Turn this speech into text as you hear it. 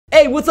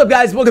Hey, what's up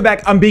guys? Welcome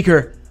back. I'm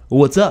Beaker.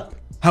 What's up?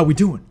 How we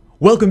doing?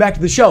 Welcome back to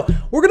the show.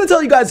 We're gonna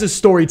tell you guys a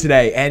story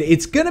today, and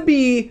it's kind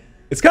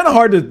of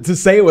hard to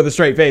say it with a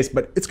straight face,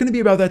 but it's gonna be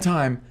about that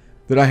time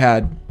that I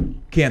had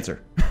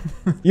cancer.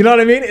 You know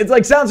what I mean? It's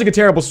like, sounds like a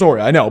terrible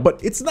story, I know,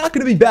 but it's not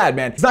gonna be bad,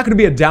 man. It's not gonna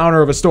be a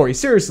downer of a story.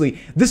 Seriously,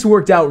 this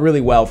worked out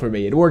really well for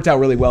me. It worked out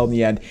really well in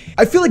the end.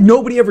 I feel like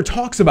nobody ever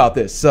talks about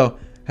this, so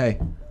hey,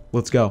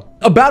 let's go.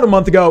 About a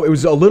month ago, it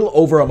was a little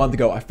over a month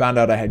ago, I found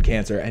out I had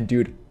cancer, and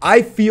dude,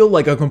 I feel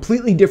like a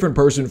completely different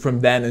person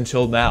from then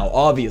until now,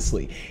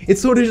 obviously. It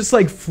sort of just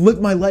like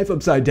flipped my life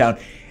upside down.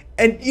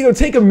 And, you know,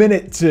 take a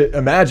minute to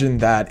imagine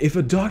that if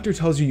a doctor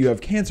tells you you have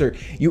cancer,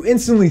 you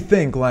instantly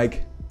think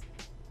like,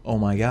 oh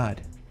my God,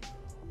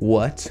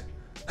 what?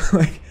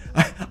 Like,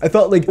 I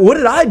thought like, what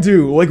did I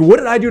do? Like, what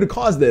did I do to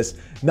cause this?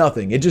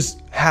 Nothing, it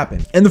just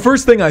happened. And the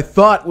first thing I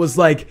thought was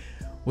like,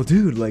 well,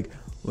 dude, like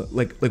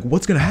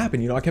what's gonna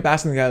happen? You know, I kept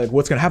asking the guy, like,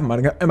 what's gonna happen?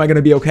 Am I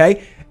gonna be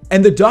okay?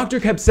 And the doctor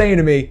kept saying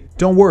to me,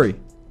 don't worry,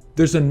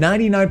 there's a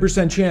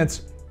 99%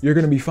 chance you're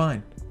gonna be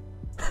fine.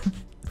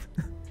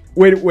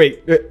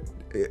 Wait,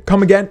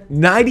 come again?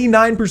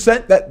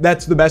 99%?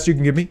 That's the best you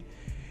can give me?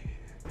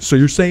 So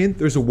you're saying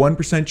there's a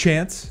 1%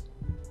 chance?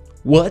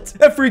 What?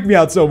 That freaked me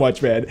out so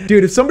much, man.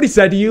 Dude, if somebody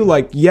said to you,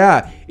 like,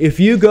 yeah, if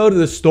you go to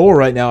the store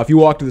right now, if you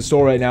walk to the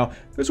store right now,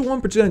 there's a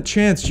 1%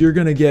 chance you're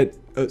gonna get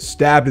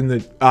stabbed in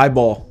the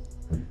eyeball.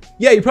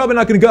 Yeah, you're probably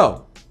not gonna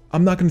go.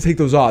 I'm not gonna take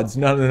those odds.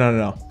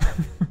 No.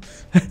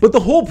 But the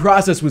whole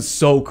process was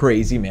so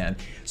crazy, man.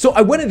 So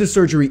I went into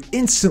surgery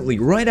instantly,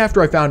 right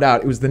after I found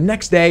out. It was the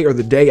next day or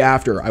the day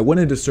after I went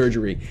into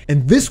surgery.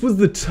 And this was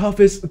the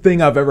toughest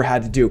thing I've ever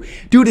had to do.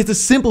 Dude, it's a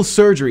simple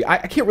surgery.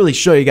 I can't really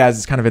show you guys.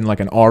 It's kind of in like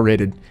an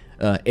R-rated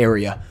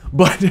area.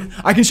 But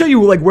I can show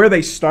you like where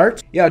they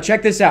start. Yeah,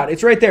 check this out.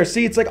 It's right there.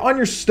 See, it's like on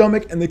your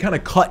stomach and they kind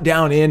of cut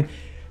down in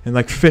and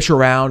like fish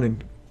around,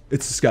 and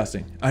it's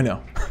disgusting. I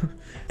know.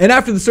 And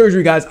after the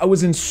surgery, guys, I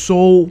was in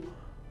so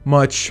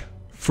much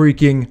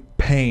freaking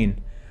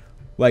pain.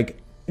 Like,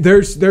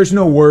 there's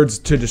no words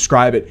to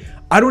describe it.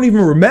 I don't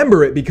even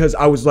remember it because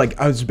I was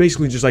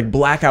basically just like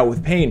blackout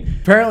with pain.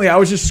 Apparently, I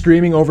was just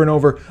screaming over and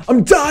over,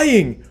 I'm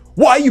dying!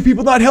 Why are you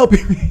people not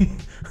helping me?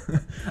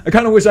 I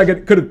kind of wish I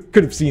could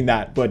have seen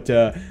that, but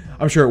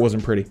I'm sure it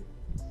wasn't pretty.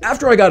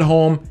 After I got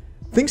home,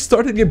 things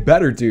started to get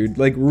better, dude.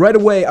 Like, right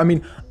away, I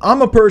mean,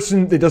 I'm a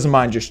person that doesn't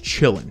mind just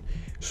chilling.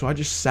 So I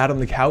just sat on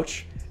the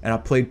couch and I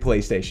played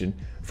PlayStation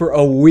for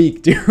a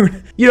week,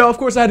 dude. You know, of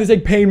course I had to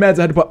take pain meds.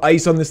 I had to put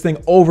ice on this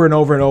thing over and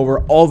over and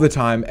over all the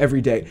time,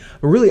 every day.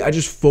 But really, I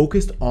just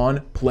focused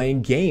on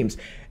playing games.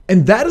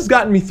 And that has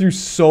gotten me through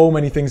so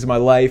many things in my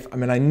life. I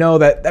mean, I know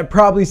that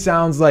probably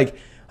sounds like,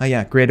 oh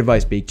yeah, great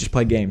advice, Beak. Just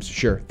play games.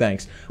 Sure,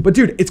 thanks. But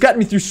dude, it's gotten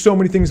me through so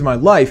many things in my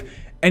life.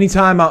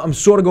 Anytime I'm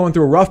sort of going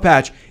through a rough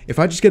patch, if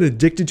I just get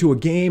addicted to a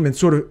game and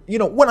sort of, you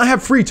know, when I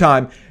have free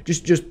time,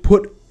 just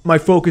put my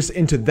focus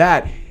into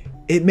that,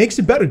 it makes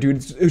it better, dude.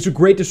 It's a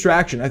great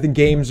distraction. I think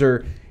games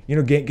are, you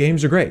know,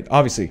 games are great.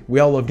 Obviously, we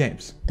all love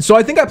games. So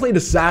I think I played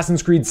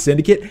Assassin's Creed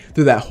Syndicate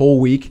through that whole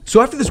week.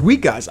 So after this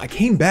week, guys, I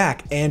came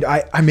back and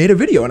I made a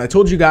video, and I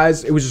told you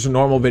guys it was just a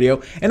normal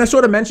video. And I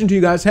sort of mentioned to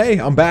you guys, hey,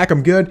 I'm back,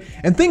 I'm good.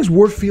 And things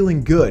were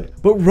feeling good.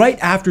 But right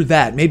after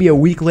that, maybe a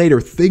week later,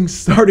 things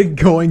started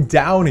going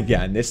down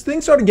again. This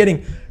thing started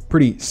getting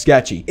pretty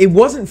sketchy. It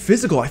wasn't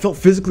physical. I felt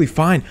physically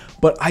fine,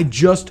 but I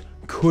just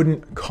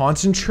couldn't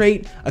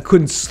concentrate. I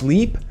couldn't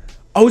sleep.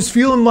 I was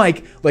feeling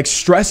like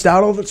stressed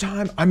out all the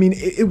time. I mean,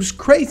 it was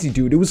crazy,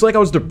 dude. It was like I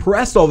was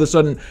depressed all of a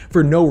sudden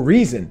for no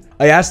reason.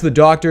 I asked the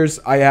doctors,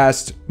 I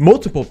asked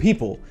multiple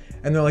people,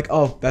 and they're like,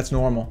 oh, that's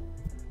normal.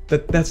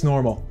 That's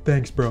normal.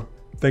 Thanks, bro.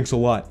 Thanks a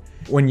lot.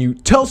 When you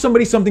tell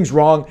somebody something's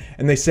wrong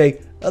and they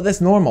say, oh, that's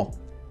normal.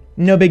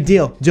 No big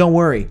deal. Don't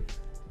worry.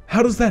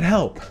 How does that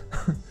help?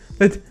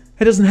 It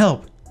doesn't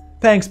help.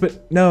 Thanks,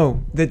 but no,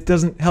 that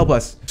doesn't help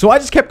us. So I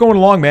just kept going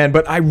along, man,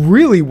 but I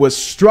really was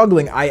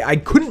struggling. I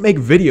couldn't make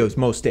videos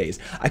most days.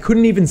 I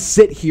couldn't even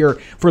sit here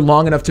for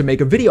long enough to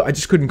make a video. I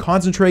just couldn't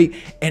concentrate,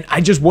 and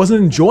I just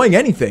wasn't enjoying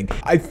anything.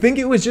 I think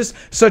it was just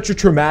such a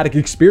traumatic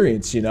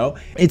experience, you know?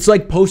 It's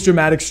like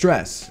post-traumatic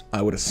stress,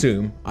 I would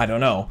assume. I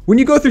don't know. When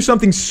you go through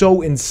something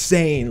so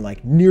insane,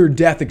 like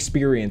near-death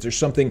experience or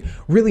something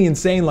really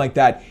insane like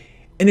that,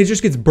 and it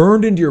just gets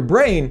burned into your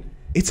brain,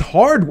 it's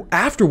hard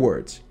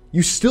afterwards.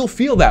 You still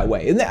feel that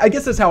way. And I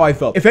guess that's how I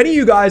felt. If any of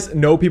you guys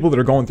know people that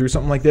are going through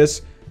something like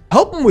this,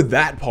 help them with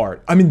that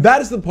part. I mean, that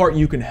is the part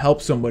you can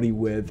help somebody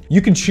with.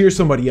 You can cheer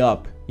somebody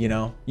up, you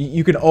know?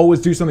 You can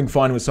always do something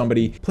fun with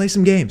somebody. Play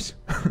some games.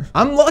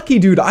 I'm lucky,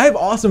 dude. I have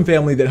awesome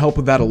family that help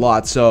with that a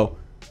lot, so,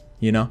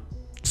 you know?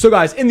 So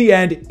guys, in the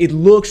end, it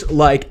looks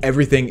like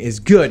everything is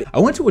good.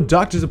 I went to a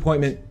doctor's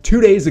appointment 2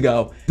 days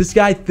ago. This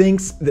guy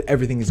thinks that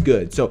everything is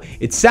good. So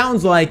it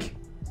sounds like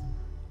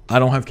I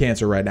don't have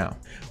cancer right now.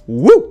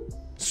 Woo!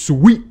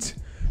 Sweet.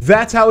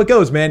 That's how it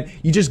goes, man.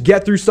 You just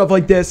get through stuff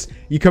like this,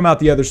 you come out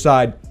the other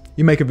side,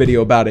 you make a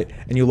video about it,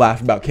 and you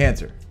laugh about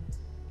cancer.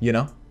 You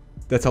know?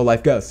 That's how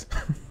life goes.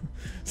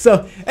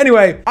 So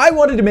anyway, I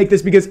wanted to make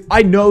this because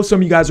I know some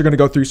of you guys are going to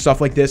go through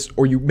stuff like this,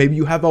 or maybe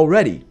you have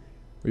already.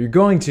 or you're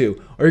going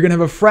to, or you're gonna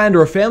have a friend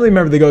or a family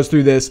member that goes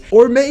through this,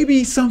 or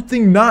maybe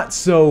something not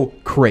so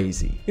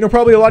crazy. You know,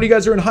 probably a lot of you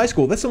guys are in high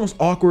school. That's the most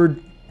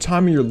awkward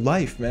time of your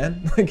life,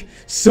 man. Like,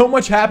 so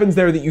much happens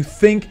there that you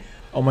think,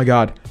 oh my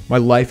God, my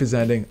life is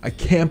ending. I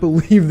can't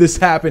believe this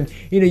happened.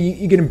 You know,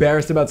 you get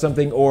embarrassed about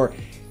something, or,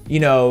 you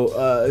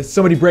know,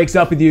 somebody breaks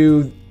up with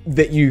you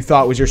that you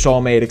thought was your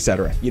soulmate,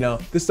 etc. You know,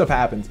 this stuff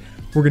happens.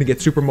 We're gonna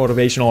get super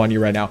motivational on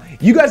you right now.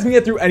 You guys can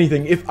get through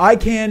anything. If I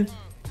can,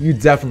 you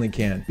definitely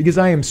can. Because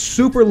I am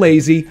super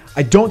lazy.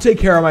 I don't take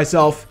care of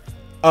myself.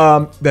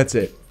 That's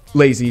it.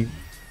 Lazy.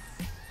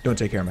 Don't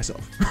take care of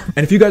myself.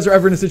 And if you guys are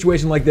ever in a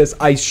situation like this,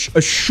 I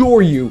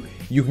assure you,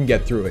 you can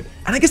get through it.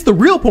 And I guess the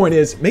real point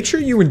is, make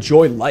sure you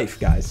enjoy life,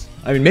 guys.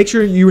 I mean, make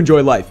sure you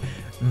enjoy life.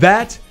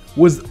 That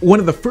was one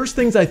of the first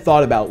things I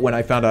thought about when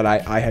I found out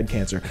I had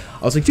cancer.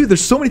 I was like, dude,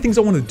 there's so many things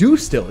I want to do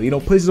still. You know,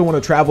 places I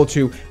want to travel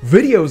to,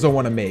 videos I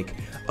want to make,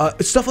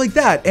 stuff like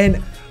that.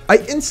 And I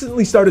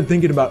instantly started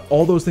thinking about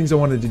all those things I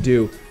wanted to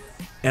do,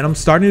 and I'm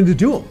starting to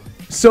do them.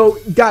 So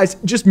guys,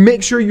 just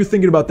make sure you're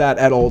thinking about that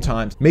at all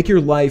times. Make your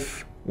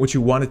life what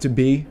you want it to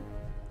be.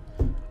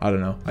 I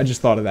don't know. I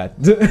just thought of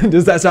that.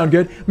 Does that sound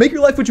good? Make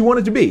your life what you want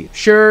it to be.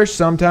 Sure,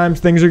 sometimes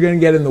things are going to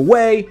get in the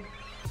way,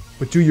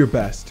 but do your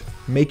best.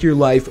 Make your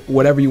life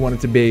whatever you want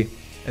it to be.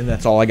 And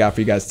that's all I got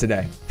for you guys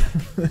today.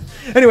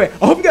 Anyway,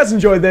 I hope you guys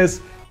enjoyed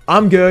this.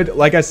 I'm good.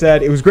 Like I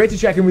said, it was great to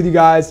check in with you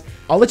guys.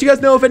 I'll let you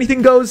guys know if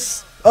anything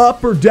goes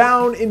up or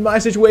down in my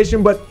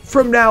situation, but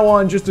from now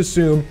on, just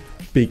assume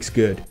Beak's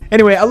good.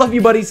 Anyway, I love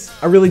you, buddies.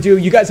 I really do.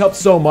 You guys helped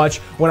so much.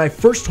 When I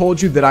first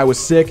told you that I was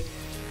sick,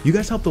 you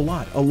guys helped a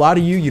lot. A lot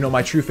of you, you know,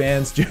 my true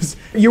fans, just,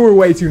 you were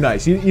way too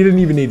nice. You didn't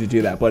even need to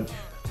do that, but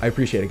I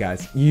appreciate it,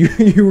 guys. You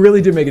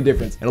really did make a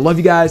difference. And I love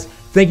you guys.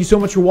 Thank you so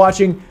much for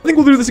watching. I think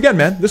we'll do this again,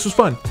 man. This was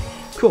fun.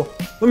 Cool.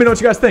 Let me know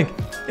what you guys think.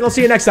 And I'll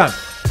see you next time.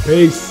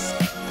 Peace.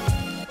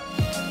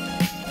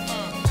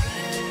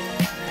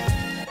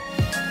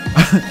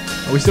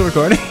 Are we still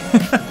recording?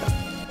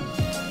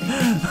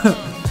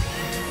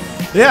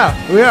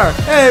 Yeah, we are.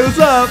 Hey, what's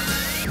up?